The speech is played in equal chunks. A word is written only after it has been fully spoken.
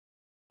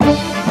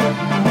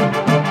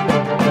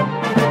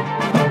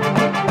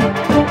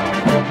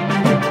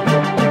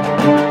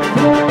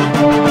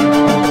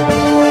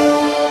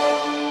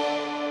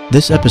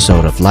This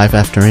episode of Life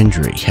After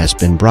Injury has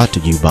been brought to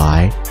you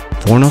by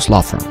Fornos Law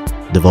Firm,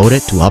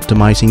 devoted to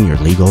optimizing your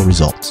legal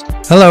results.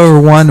 Hello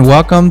everyone,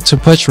 welcome to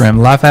Push Rim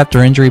Life After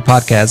Injury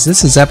podcast.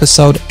 This is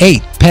episode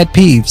 8, Pet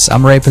Peeves.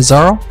 I'm Ray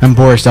Pizarro. I'm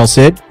Boris Del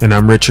Cid. And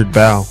I'm Richard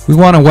Bell. We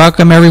want to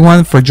welcome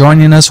everyone for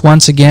joining us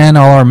once again,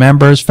 all our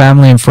members,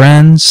 family, and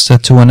friends,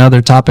 to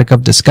another topic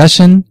of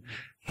discussion,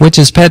 which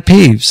is pet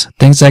peeves,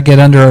 things that get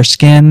under our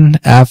skin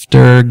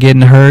after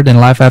getting hurt in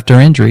life after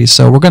injury.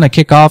 So we're going to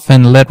kick off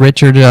and let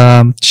Richard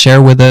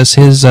share with us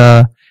his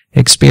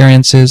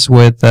experiences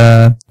with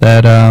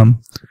that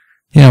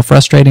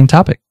frustrating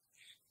topic.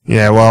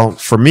 Yeah, well,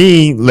 for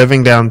me,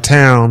 living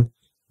downtown,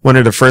 one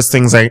of the first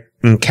things I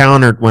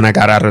encountered when I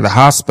got out of the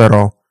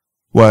hospital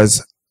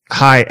was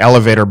high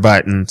elevator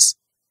buttons.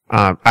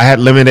 I had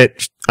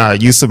limited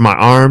use of my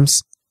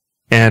arms,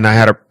 and I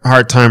had a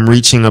hard time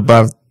reaching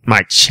above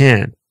my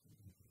chin.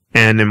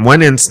 And in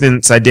one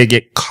instance, I did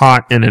get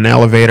caught in an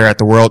elevator at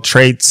the World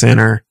Trade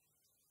Center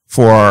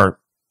for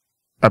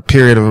a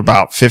period of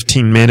about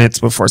 15 minutes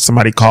before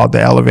somebody called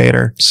the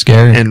elevator.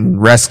 Scary. And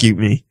rescued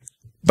me.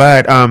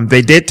 But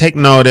they did take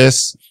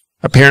notice.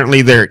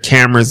 Apparently there are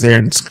cameras there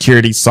and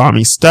security saw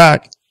me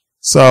stuck.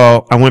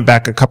 So I went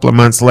back a couple of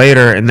months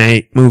later and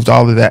they moved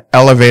all of the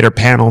elevator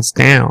panels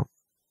down,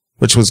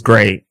 which was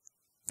great.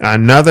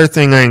 Another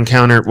thing I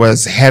encountered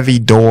was heavy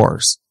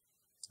doors.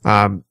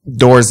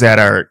 Doors that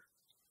are,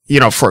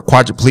 for a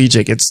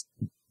quadriplegic, it's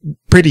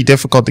pretty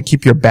difficult to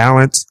keep your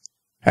balance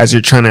as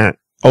you're trying to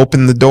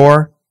open the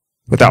door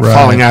without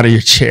falling out of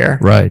your chair.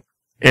 Right.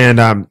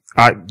 And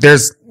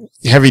there's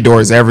heavy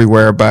doors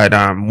everywhere, but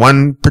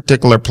one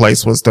particular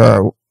place was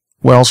the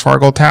Wells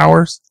Fargo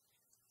Towers.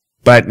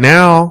 But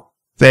now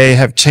they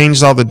have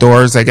changed all the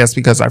doors, I guess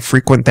because I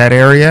frequent that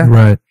area,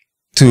 right,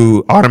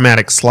 to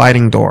automatic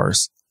sliding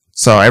doors.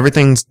 So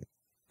everything's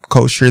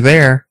kosher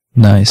there.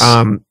 Nice.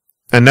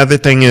 Another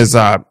thing is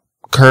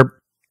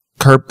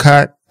curb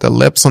cut, the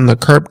lips on the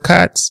curb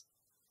cuts,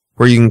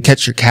 where you can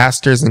catch your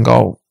casters and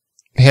go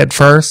head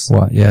first.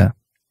 What? Yeah.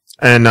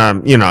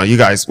 And you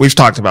guys, we've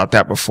talked about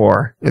that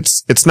before.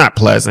 It's not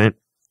pleasant.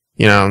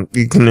 You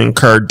can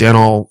incur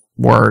dental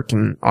work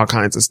and all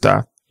kinds of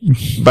stuff.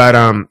 But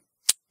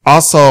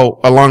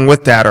also along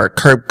with that are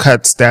curb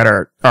cuts that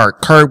are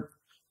curb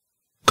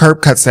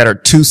cuts that are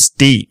too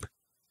steep.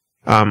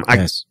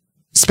 Yes.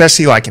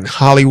 Especially like in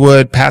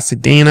Hollywood,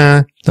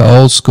 Pasadena. The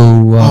old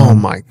school. Oh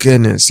my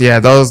goodness. Yeah,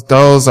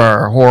 those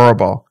are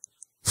horrible.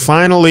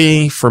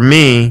 Finally, for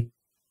me,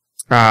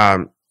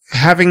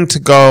 having to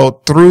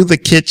go through the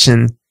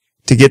kitchen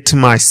to get to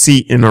my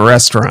seat in a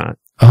restaurant.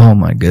 Oh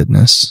my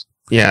goodness.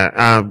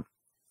 Yeah.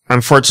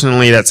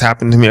 Unfortunately, that's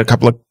happened to me a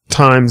couple of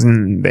times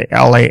in the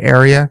LA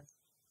area.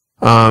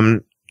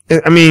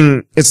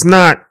 It's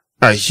not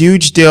a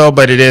huge deal,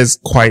 but it is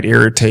quite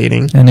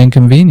irritating and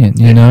inconvenient.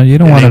 You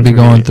don't want to be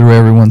going through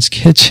everyone's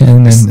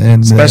kitchen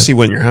and especially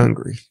when you're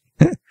hungry.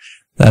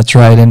 That's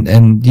right.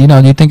 And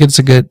you think it's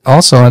a good,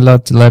 also I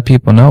love to let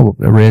people know,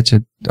 Rich,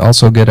 it's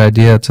also a good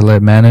idea to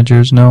let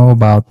managers know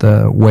about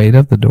the weight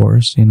of the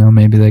doors.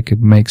 Maybe they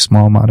could make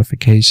small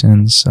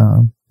modifications,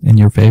 in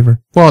your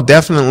favor. Well,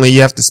 definitely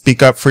you have to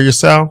speak up for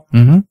yourself.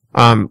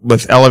 Mm-hmm.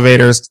 With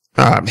elevators,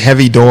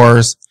 heavy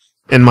doors.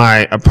 In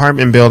my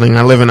apartment building,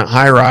 I live in a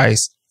high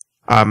rise.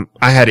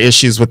 I had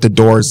issues with the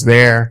doors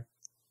there.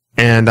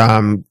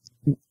 And,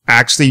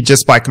 actually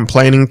just by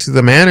complaining to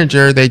the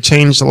manager, they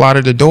changed a lot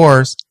of the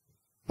doors,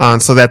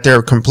 so that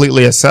they're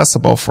completely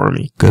accessible for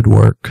me. Good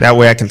work. That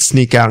way I can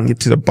sneak out and get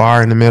to the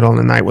bar in the middle of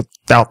the night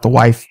without the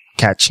wife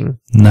catching.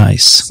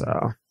 Nice.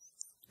 So,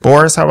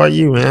 Boris, how about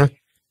you, man?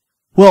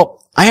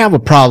 Well, I have a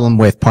problem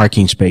with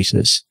parking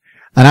spaces,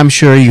 and I'm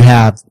sure you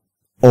have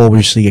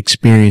obviously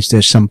experienced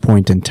this some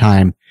point in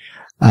time.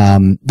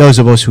 Those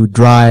of us who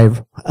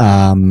drive,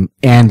 and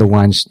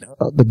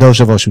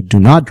those of us who do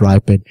not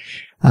drive, but,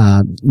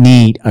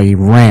 need a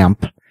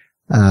ramp,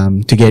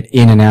 to get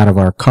in and out of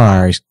our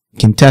cars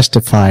can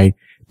testify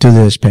to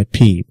this pet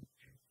peeve.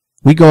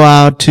 We go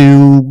out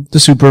to the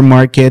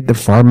supermarket, the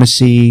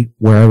pharmacy,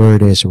 wherever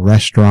it is, a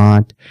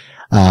restaurant,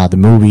 the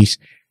movies,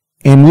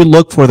 and we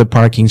look for the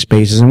parking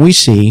spaces and we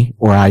see,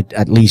 or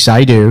at least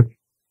I do,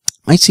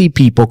 I see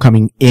people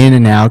coming in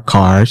and out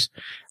cars,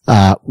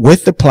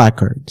 with the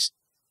placards.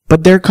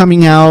 But they're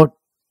coming out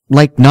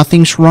like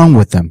nothing's wrong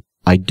with them.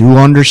 I do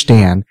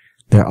understand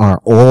there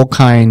are all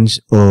kinds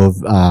of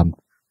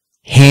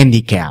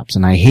handicaps,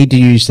 and I hate to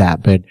use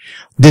that, but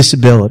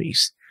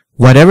disabilities.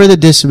 Whatever the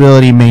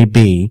disability may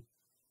be,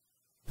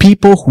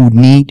 people who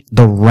need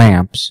the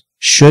ramps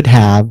should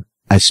have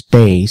a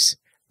space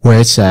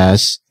where it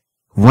says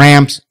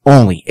ramps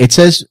only. It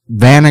says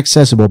van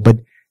accessible, but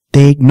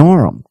they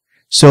ignore them.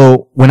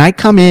 So when I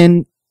come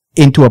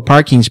into a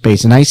parking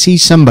space and I see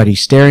somebody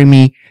staring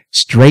me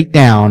straight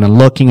down and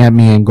looking at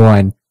me and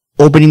going,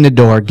 opening the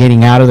door,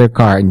 getting out of their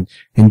car and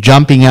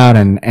jumping out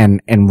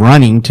and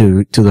running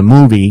to the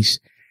movies,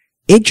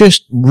 it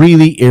just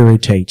really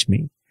irritates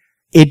me.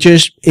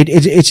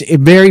 It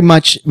very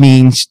much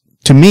means,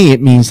 to me,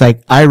 it means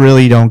like, I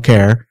really don't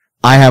care.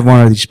 I have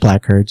one of these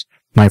placards.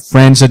 My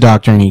friend's a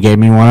doctor and he gave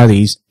me one of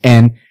these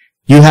and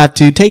you have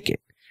to take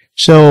it.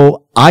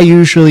 So I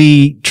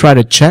usually try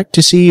to check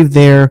to see if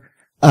they're,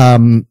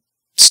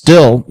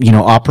 still,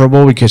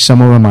 operable because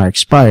some of them are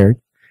expired.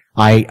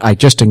 I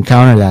just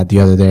encountered that the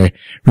other day.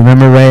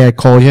 Remember, Ray, I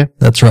called you?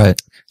 That's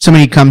right.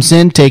 Somebody comes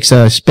in, takes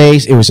a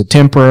space. It was a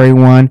temporary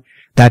one.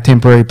 That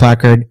temporary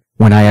placard,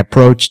 when I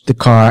approached the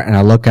car and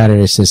I look at it,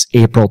 it says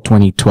April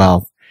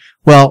 2012.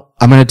 Well,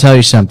 I'm going to tell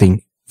you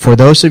something. For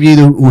those of you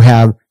who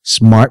have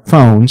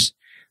smartphones,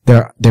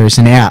 there's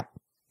an app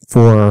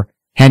for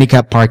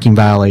handicap parking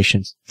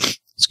violations.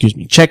 Excuse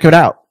me. Check it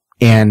out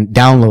and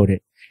download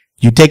it.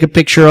 You take a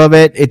picture of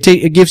it.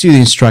 It gives you the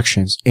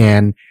instructions.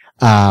 And,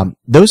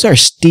 those are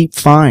steep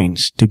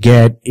fines to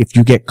get if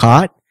you get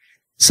caught.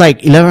 It's like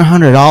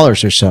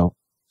 $1,100 or so.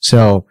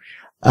 So,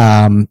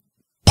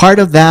 part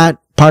of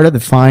the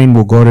fine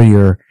will go to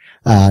your,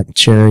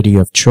 charity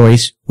of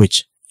choice,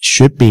 which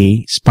should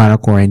be spinal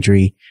cord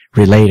injury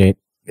related,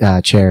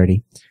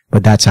 charity.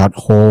 But that's a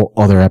whole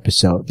other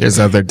episode. There's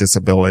other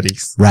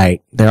disabilities.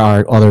 Right. There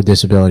are other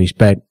disabilities,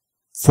 but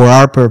for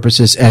our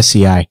purposes,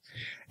 SCI.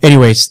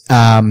 Anyways,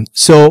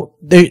 so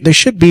there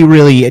should be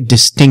really a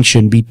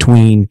distinction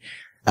between,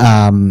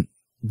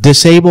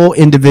 disabled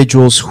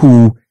individuals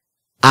who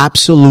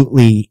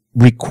absolutely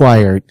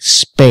required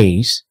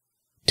space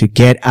to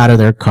get out of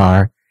their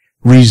car,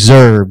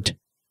 reserved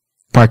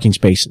parking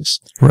spaces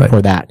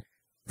for that.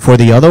 For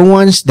the other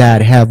ones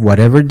that have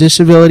whatever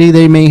disability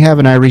they may have,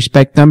 and I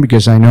respect them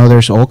because I know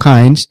there's all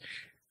kinds,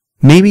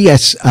 maybe a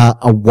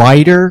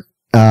wider,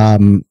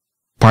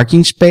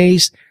 parking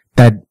space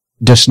that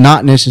does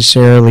not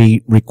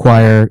necessarily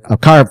require a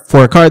car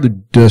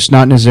that does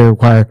not necessarily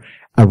require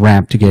a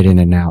ramp to get in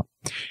and out.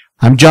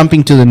 I'm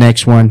jumping to the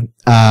next one.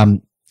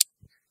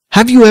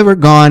 Have you ever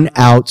gone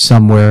out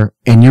somewhere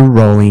and you're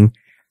rolling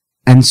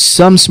and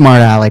some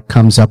smart aleck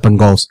comes up and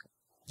goes,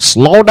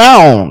 "Slow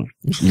down.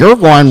 You're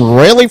going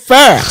really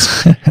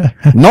fast.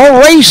 No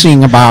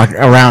racing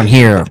around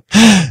here.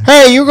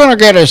 Hey, you're going to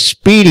get a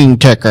speeding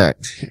ticket."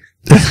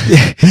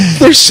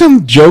 There's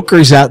some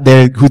jokers out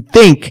there who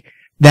think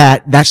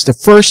that that's the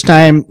first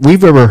time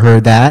we've ever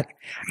heard that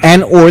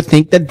and or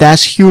think that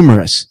that's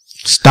humorous.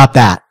 Stop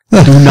that.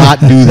 Do not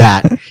do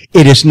that.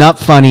 It is not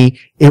funny.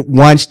 It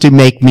wants to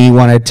make me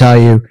want to tell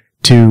you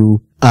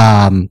to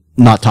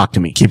not talk to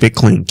me. Keep it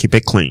clean. Keep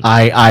it clean.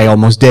 I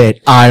almost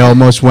did. I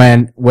almost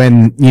jumped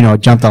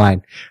the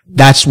line.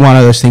 That's one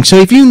of those things. So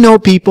if you know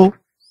people,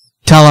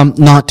 tell them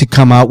not to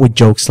come out with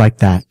jokes like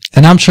that.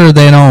 And I'm sure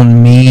they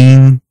don't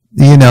mean,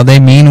 they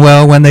mean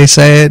well when they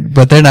say it,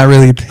 but they're not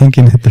really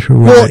thinking it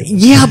through. Well,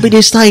 yeah, but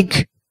it's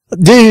like,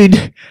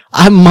 dude,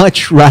 I'd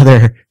much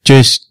rather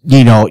just,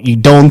 you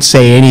don't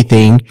say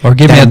anything. Or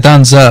give me a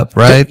thumbs up,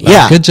 right?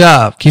 Yeah. Good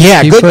job. Keep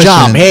good pushing.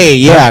 job. Hey,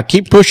 yeah,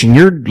 keep pushing.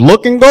 You're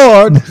looking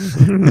good.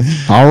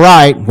 All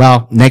right.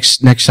 Well,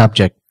 next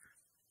subject.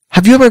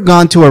 Have you ever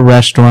gone to a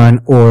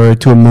restaurant or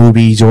to a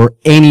movies or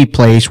any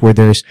place where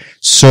there's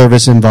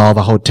service involved,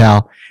 a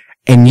hotel,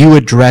 and you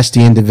address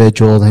the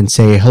individual and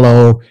say,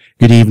 "Hello,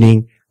 good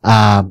evening,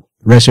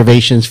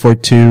 reservations for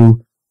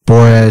two,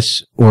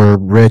 Boris or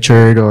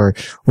Richard or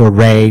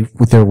Ray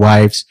with their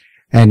wives,"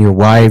 and your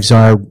wives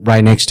are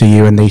right next to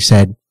you and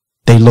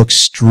they look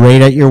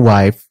straight at your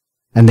wife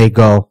and they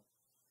go,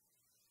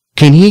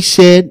 "Can he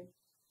sit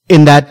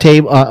in that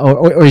table,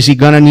 or is he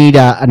gonna need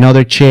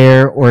another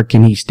chair, or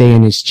can he stay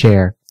in his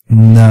chair?"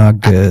 Not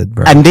good,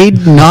 bro. And they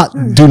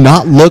do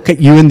not look at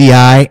you in the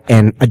eye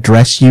and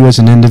address you as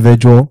an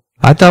individual.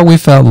 I thought we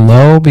felt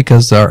low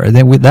because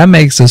that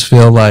makes us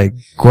feel like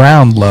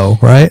ground low,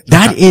 right?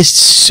 That is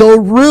so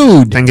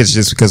rude. I think it's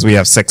just because we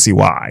have sexy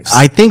wives.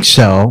 I think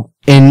so.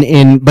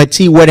 But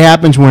see what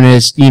happens when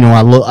it's,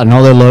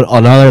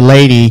 another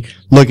lady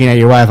looking at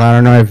your wife. I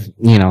don't know if,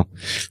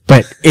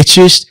 but it's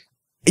just,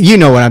 you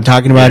know what I'm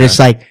talking about. Yeah. It's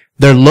like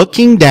they're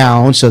looking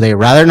down, so they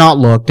rather not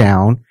look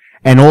down.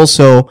 And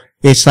also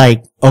it's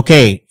like,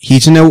 okay, he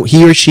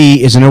or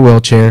she is in a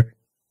wheelchair.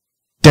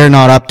 They're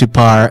not up to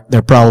par.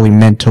 They're probably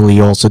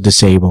mentally also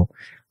disabled.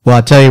 Well,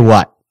 I'll tell you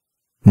what.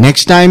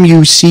 Next time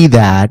you see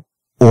that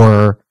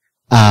or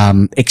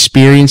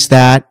experience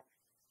that,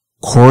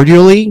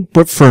 cordially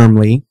but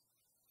firmly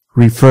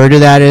refer to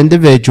that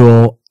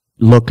individual,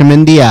 look them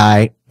in the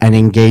eye, and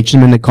engage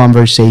them in the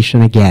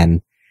conversation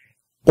again.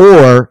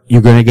 Or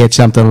you're going to get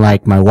something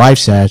like my wife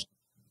says,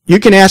 you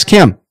can ask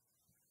him.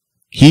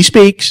 He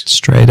speaks.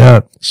 Straight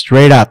up.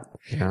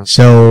 Yeah.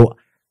 So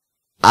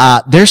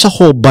there's a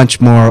whole bunch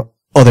more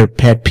other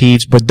pet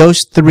peeves, but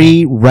those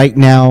three right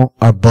now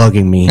are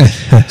bugging me.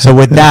 So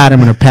with that, I'm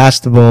going to pass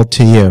the ball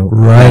to you.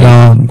 Right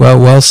on.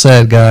 Well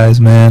said,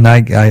 guys, man.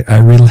 I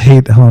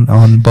relate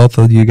on both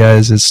of you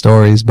guys'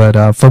 stories.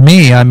 But, for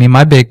me, I mean,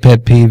 my big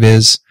pet peeve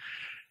is,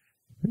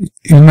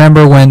 you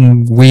remember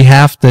when we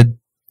have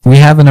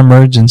an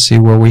emergency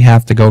where we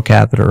have to go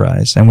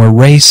catheterize and we're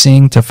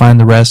racing to find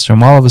the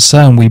restroom. All of a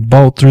sudden we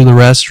bolt through the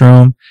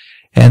restroom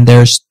and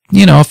there's,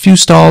 a few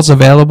stalls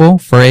available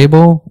for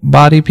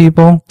able-bodied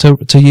people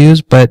to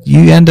use, but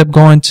you end up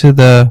going to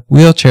the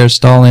wheelchair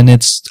stall and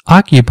it's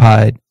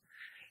occupied.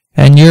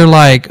 And you're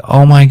like,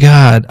 oh my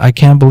God, I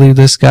can't believe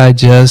this guy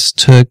just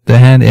took the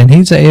hand. And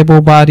he's an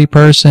able-bodied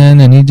person,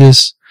 and he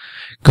just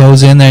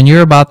goes in there, and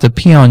you're about to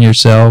pee on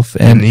yourself.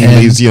 And he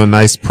leaves you a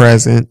nice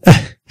present.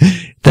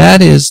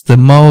 That is the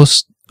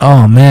most,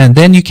 oh man.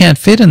 Then you can't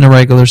fit in the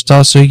regular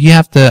stall, so you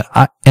have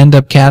to end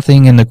up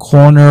cathing in the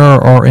corner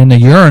or in the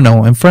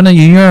urinal, in front of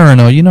your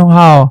urinal. You know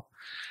how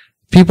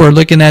people are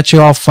looking at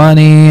you all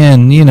funny,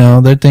 and, you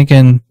know, they're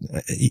thinking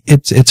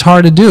it's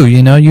hard to do,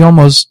 you know, you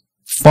almost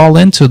fall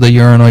into the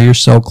urinal. You're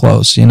so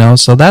close, you know,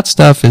 so that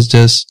stuff is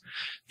just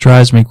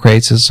drives me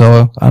crazy.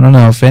 So I don't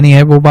know if any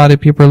able-bodied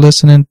people are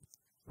listening,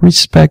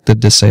 respect the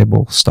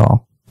disabled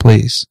stall,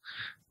 please.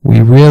 We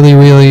really,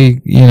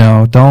 really, you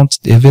know, don't,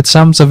 if it's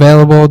something's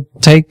available,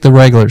 take the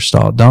regular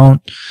stall.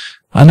 Don't,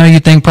 I know you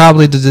think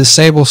probably the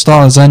disabled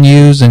stall is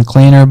unused and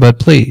cleaner, but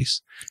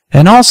please.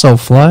 And also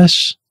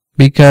flush,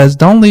 because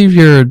don't leave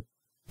your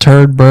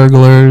turd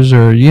burglars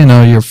or, you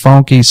know, your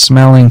funky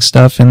smelling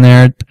stuff in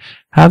there.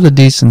 Have the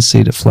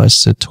decency to flush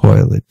the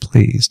toilet,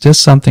 please.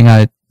 Just something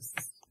I,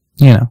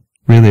 you know,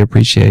 really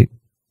appreciate.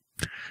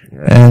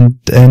 And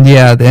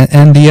yeah,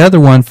 and the other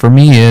one for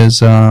me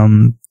is,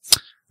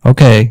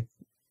 okay,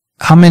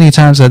 how many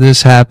times has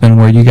this happened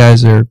where you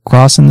guys are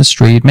crossing the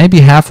street,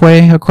 maybe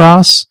halfway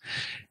across,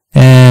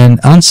 and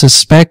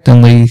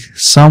unsuspectingly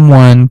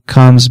someone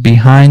comes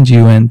behind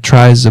you and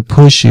tries to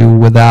push you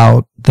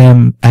without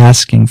them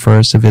asking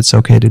first if it's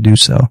okay to do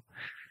so,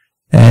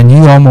 and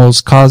you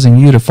almost causing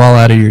you to fall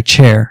out of your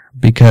chair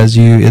because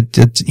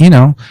it's you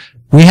know,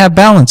 we have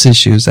balance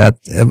issues at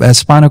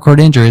spinal cord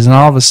injuries, and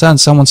all of a sudden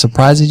someone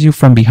surprises you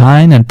from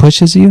behind and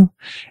pushes you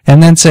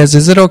and then says,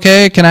 "Is it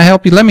okay? Can I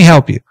help you? Let me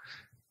help you."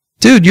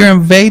 Dude, you're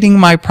invading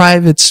my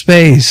private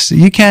space.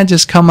 You can't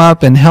just come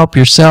up and help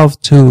yourself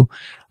too.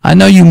 I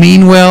know you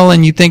mean well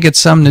and you think it's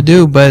something to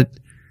do, but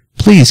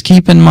please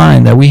keep in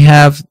mind that we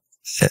have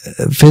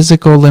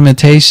physical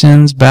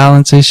limitations,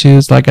 balance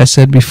issues, like I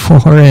said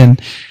before,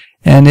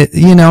 and it,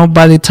 you know,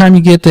 by the time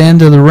you get to the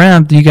end of the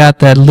ramp, you got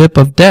that lip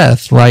of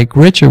death, like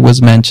Richard was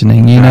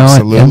mentioning, you know,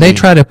 and they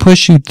try to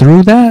push you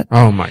through that.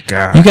 Oh my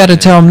God. You got to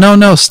tell them,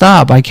 no,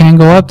 stop. I can't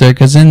go up there.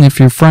 Cause then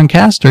if your front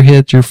caster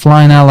hits, you're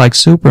flying out like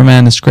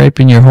Superman and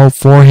scraping your whole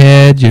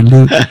forehead. You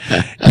know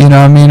what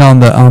I mean?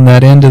 On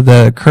that end of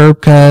the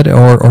curb cut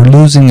or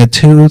losing a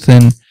tooth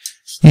and,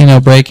 you know,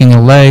 breaking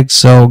a leg.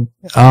 So,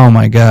 oh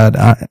my God.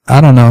 I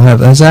don't know.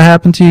 Has that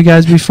happened to you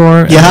guys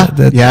before?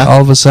 Yeah.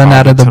 All of a sudden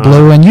out of the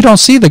blue, and you don't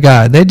see the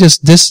guy. They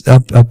just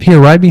appear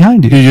right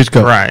behind you. You just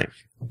go. Right.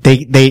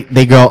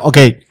 They go,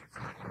 okay,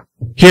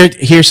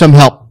 here's some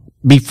help.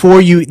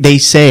 Before they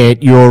say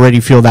it, you already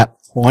feel that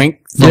point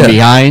from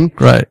behind.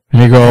 Right.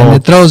 And you go. And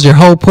it throws your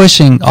whole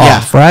pushing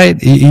off, right?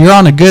 You're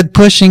on a good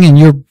pushing and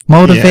you're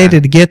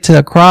motivated to get to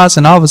across,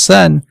 and all of a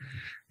sudden,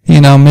 you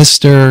know,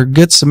 Mr.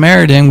 Good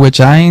Samaritan, which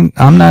I'm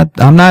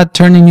not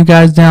turning you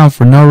guys down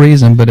for no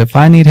reason, but if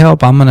I need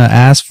help, I'm going to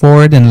ask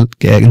for it and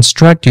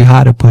instruct you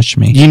how to push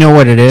me. You know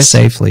what it is?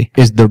 Safely.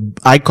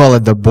 I call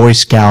it the Boy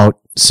Scout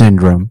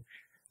syndrome.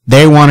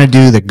 They want to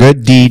do the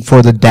good deed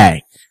for the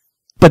day,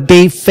 but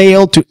they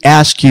fail to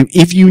ask you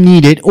if you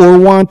need it or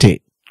want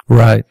it.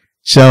 Right.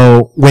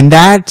 So when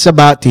that's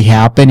about to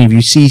happen, if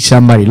you see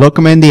somebody, look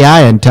them in the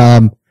eye and tell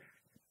them,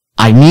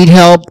 I need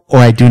help or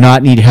I do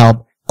not need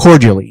help.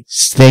 Cordially.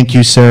 Thank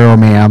you, sir or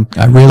ma'am.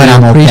 I really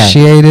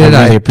appreciate it.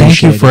 I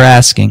thank you for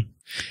asking.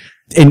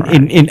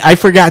 And I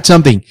forgot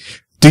something.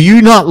 Do you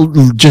not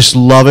just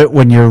love it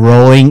when you're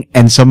rolling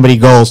and somebody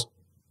goes,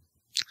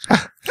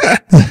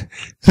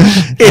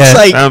 it's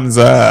like thumbs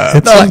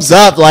up. Thumbs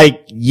up,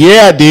 like,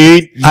 yeah,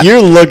 dude,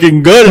 you're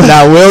looking good in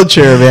that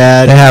wheelchair,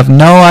 man. They have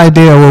no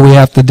idea what we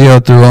have to deal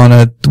through on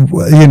a,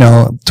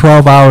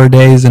 12-hour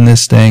days in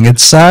this thing. It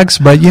sucks,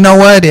 but you know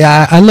what?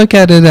 I look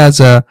at it as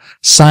a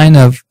sign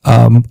of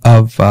what's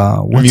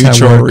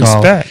mutual that word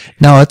respect. called?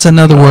 No, it's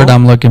another word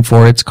I'm looking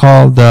for. It's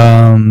called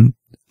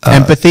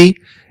empathy.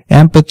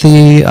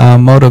 Empathy,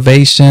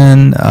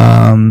 motivation,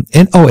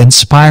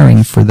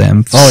 inspiring for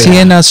them.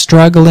 Seeing us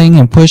struggling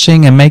and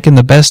pushing and making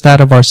the best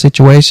out of our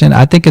situation,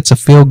 I think it's a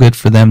feel good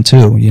for them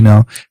too, you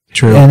know.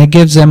 True. And it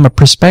gives them a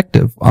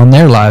perspective on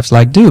their lives.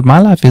 Like, dude, my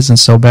life isn't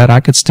so bad.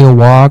 I could still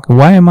walk.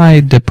 Why am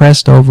I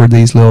depressed over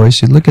these little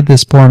issues? Look at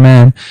this poor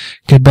man,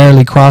 could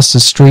barely cross the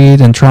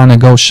street and trying to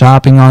go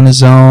shopping on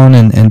his own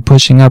and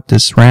pushing up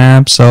this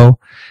ramp. So,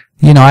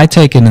 you know, I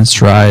take it in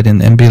stride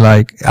and be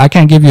like, I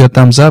can't give you a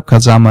thumbs up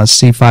because I'm a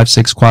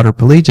C5-6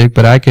 quadriplegic,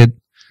 but I could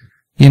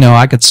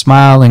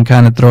smile and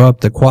kind of throw up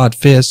the quad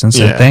fist and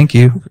say thank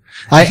you.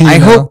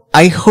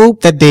 I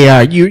hope that they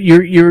are.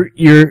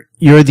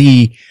 You're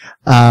the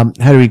how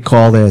do we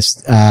call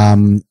this?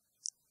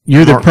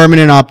 You're the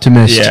permanent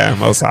optimist. Yeah,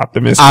 most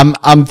optimistic.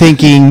 I'm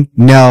thinking,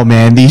 no,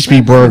 man, these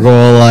people are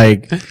going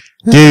like,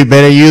 dude,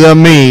 better you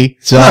than me.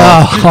 So,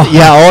 oh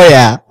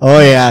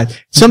yeah.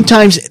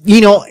 Sometimes,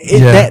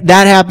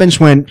 that happens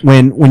when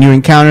you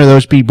encounter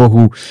those people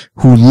who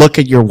look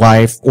at your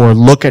wife or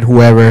look at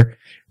whoever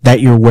that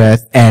you're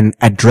with and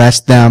address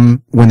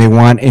them when they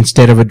want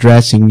instead of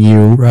addressing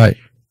you. Right.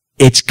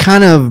 It's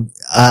kind of,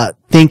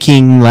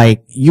 thinking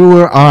like you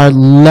are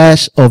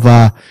less of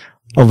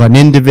an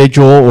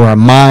individual or a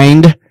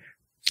mind,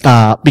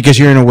 because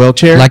you're in a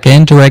wheelchair. Like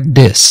an indirect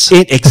diss.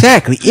 It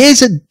exactly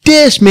is a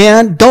diss,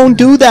 man. Don't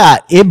do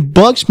that. It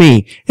bugs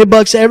me. It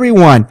bugs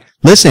everyone.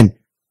 Listen,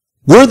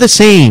 we're the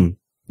same.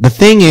 The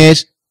thing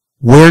is,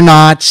 we're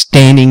not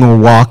standing or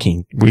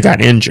walking. We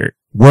got injured.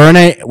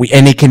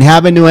 And it can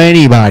happen to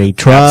anybody.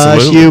 Trust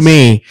Absolutely. you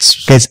me.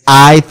 Because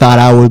I thought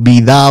I would be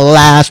the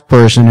last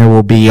person who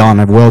will be on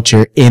a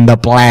wheelchair in the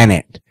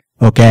planet.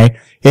 Okay?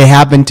 It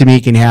happened to me.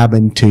 It can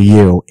happen to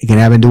you. It can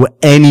happen to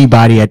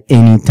anybody at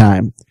any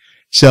time.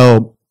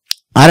 So,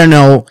 I don't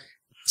know.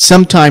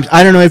 Sometimes,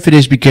 I don't know if it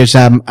is because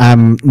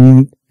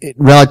I'm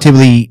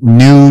relatively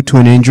new to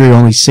an injury,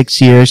 only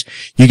 6 years.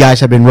 You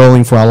guys have been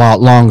rolling for a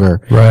lot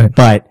longer. Right.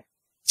 But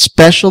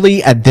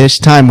especially at this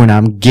time when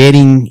I'm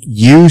getting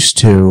used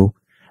to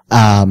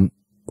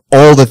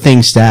all the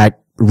things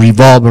that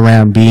revolve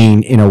around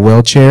being in a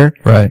wheelchair.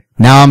 Right.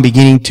 Now I'm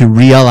beginning to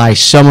realize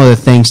some of the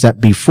things that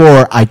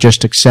before I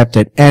just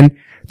accepted. And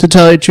to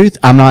tell you the truth,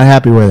 I'm not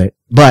happy with it.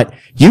 But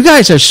you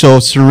guys are so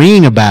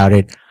serene about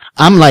it.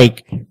 I'm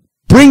like,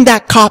 bring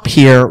that cop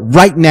here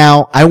right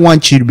now. I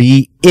want you to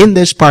be in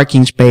this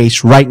parking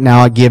space right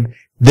now. I give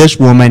this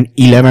woman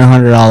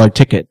 $1,100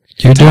 ticket.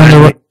 You're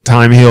doing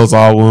Time heals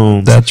all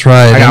wounds. That's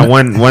right. I got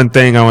one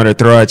thing I want to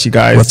throw at you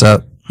guys. What's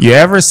up? You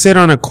ever sit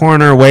on a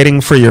corner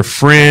waiting for your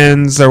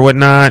friends or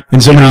whatnot?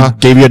 And somebody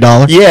gave you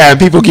 $1? Yeah, and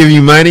people give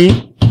you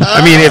money.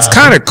 I mean, it's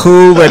kind of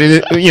cool, but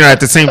at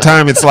the same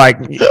time, it's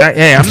like,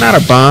 hey, I'm not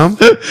a bum.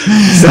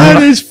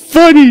 That is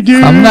funny,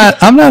 dude.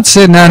 I'm not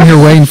sitting down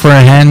here waiting for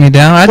a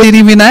hand-me-down. I didn't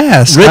even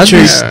ask.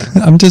 Richard,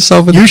 I'm just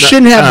over you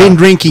shouldn't have been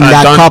drinking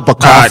that cup of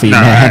coffee,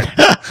 man.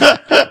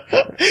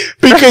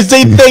 Because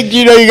they think,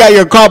 you got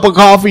your cup of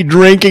coffee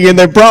drinking, and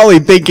they're probably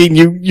thinking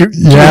you had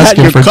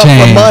asking your for cup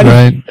change, of money.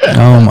 Right?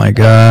 Oh my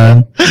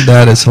God.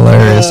 That is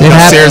hilarious.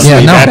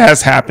 Seriously, that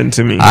has happened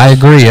to me. I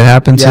agree. It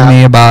happened to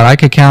me I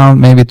could count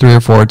maybe 3 or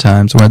 4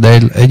 times where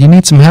you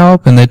need some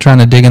help and they're trying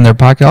to dig in their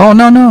pocket. Oh,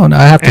 no.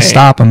 I have to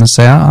stop them and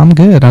say, I'm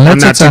good. I'm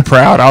not too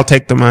proud. I'll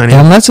take the money.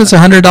 Unless it's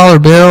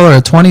 $100 bill or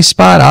a 20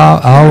 spot,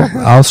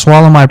 I'll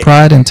swallow my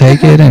pride and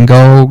take it and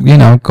go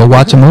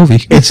watch a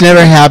movie. It's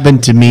never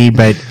happened to me,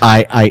 but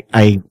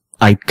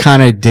I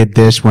kind of did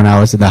this when I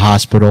was at the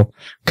hospital,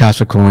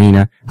 Casa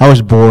Colina. I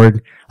was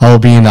bored. I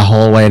would be in the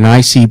hallway and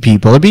I see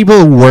people. The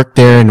people who worked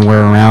there and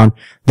were around,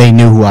 they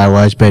knew who I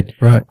was, but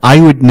right. I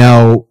would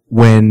know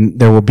when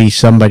there will be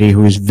somebody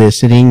who's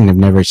visiting and have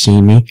never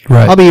seen me.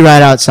 Right. I'll be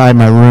right outside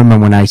my room,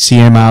 and when I see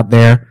him out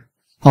there,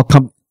 I'll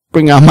come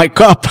bring out my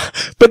cup.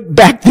 But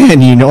back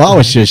then, I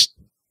was just,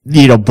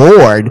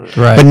 bored,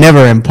 right. but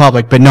never in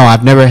public. But no,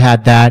 I've never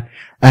had that.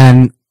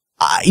 And,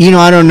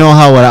 I don't know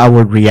how I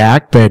would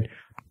react, but,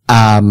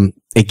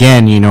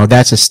 again,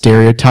 that's a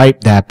stereotype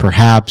that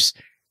perhaps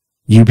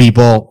you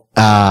people,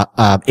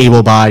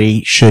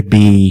 able-bodied should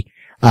be,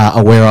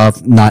 aware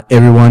of. Not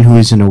everyone who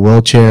is in a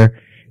wheelchair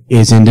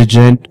is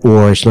indigent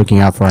or is looking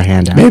out for a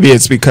handout. Maybe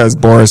it's because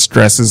Boris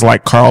dresses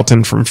like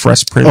Carlton from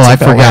Fresh Prince of I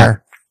Bel-Air. forgot.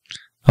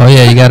 Oh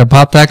yeah, you got to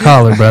pop that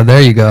collar, bro. There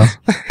you go.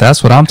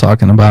 That's what I'm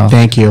talking about.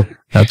 Thank you.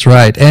 That's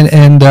right.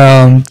 And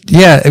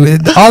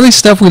all these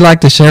stuff we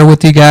like to share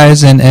with you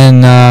guys, and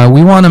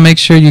we want to make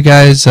sure you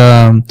guys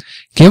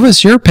give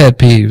us your pet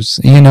peeves.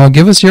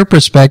 Give us your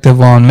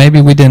perspective on,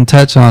 maybe we didn't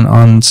touch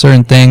on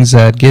certain things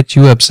that get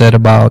you upset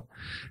about,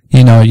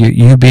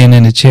 you being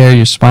in a chair,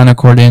 your spinal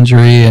cord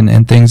injury,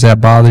 and things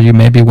that bother you.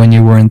 Maybe when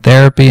you were in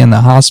therapy in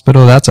the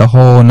hospital, that's a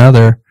whole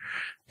another,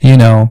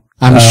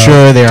 I'm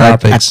sure there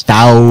topics.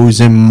 are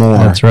 1,000 more.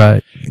 That's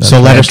right.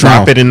 So let us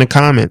drop know. it in the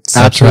comments.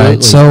 That's Absolutely.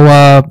 right. So,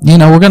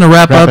 we're going to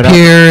wrap up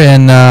here,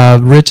 and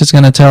Rich is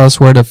going to tell us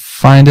where to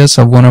find us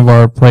of one of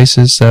our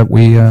places that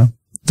we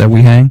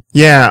hang.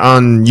 Yeah,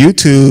 on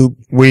YouTube,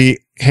 we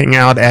hang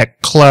out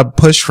at Club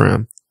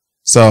Pushroom.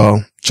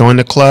 So join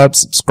the club,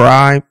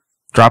 subscribe,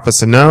 drop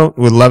us a note.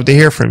 We'd love to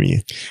hear from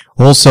you.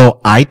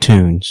 Also,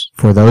 iTunes.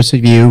 For those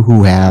of you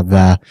who have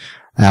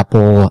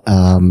Apple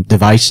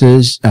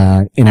devices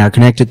and are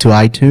connected to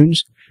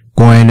iTunes,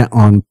 going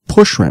on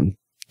Pushroom.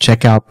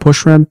 Check out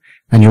Pushroom,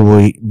 and you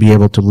will be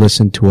able to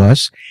listen to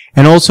us.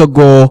 And also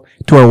go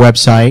to our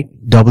website,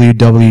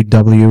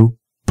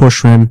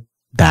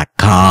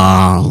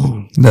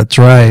 www.pushroom.com. That's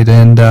right.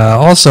 And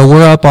also,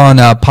 we're up on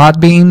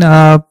Podbean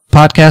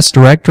podcast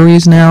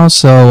directories now.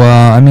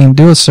 So,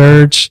 do a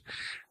search.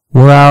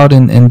 We're out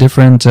in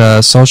different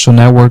social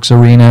networks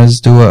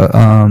arenas.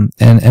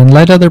 And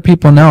let other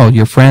people know,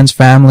 your friends,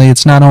 family.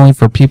 It's not only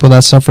for people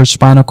that suffer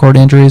spinal cord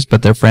injuries,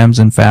 but their friends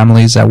and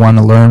families that want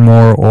to learn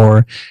more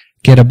or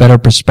get a better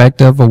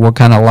perspective of what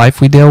kind of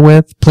life we deal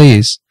with.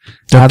 Please,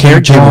 They're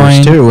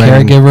caregivers too.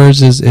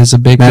 Caregivers is a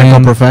big medical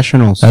thing.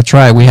 Professionals. That's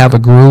right. We have a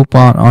group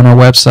on our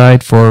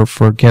website for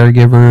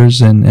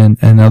caregivers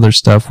and other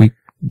stuff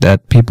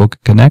that people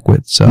can connect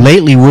with. So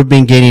lately, we've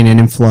been getting an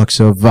influx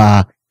of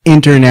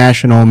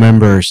international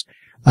members.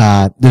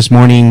 This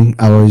morning,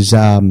 I was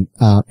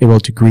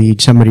able to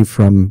greet somebody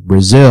from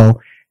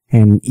Brazil,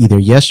 And either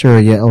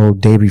yesterday or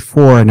day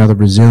before, another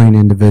Brazilian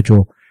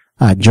individual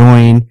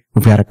joined.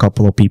 We've had a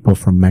couple of people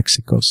from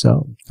Mexico.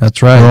 So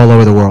That's right. we're all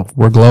over the world.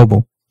 We're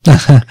global. All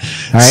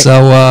right.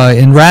 So,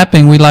 in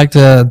wrapping, we'd like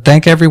to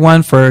thank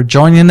everyone for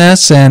joining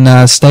us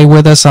and stay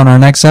with us on our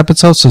next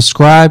episode.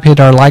 Subscribe, hit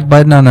our like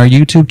button on our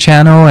YouTube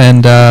channel,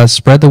 and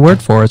spread the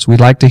word for us. We'd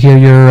like to hear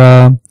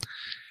your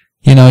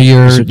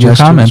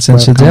comments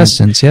and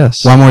suggestions.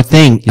 Yes. One more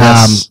thing.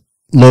 Yes.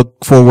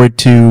 Look forward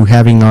to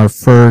having our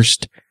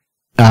first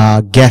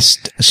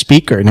guest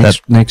speaker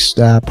next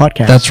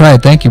podcast. That's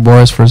right. Thank you,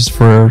 Boris,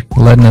 for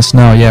letting us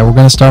know. Yeah, we're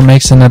going to start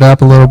mixing it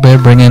up a little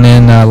bit, bringing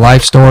in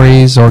life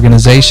stories,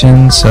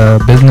 organizations,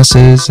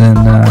 businesses,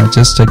 and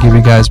just to give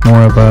you guys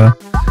more of a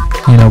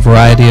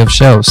variety of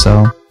shows.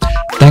 So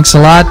thanks a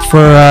lot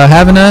for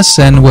having us,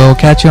 and we'll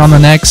catch you on the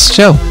next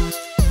show.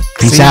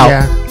 Peace See out.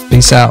 ya.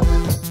 Peace out.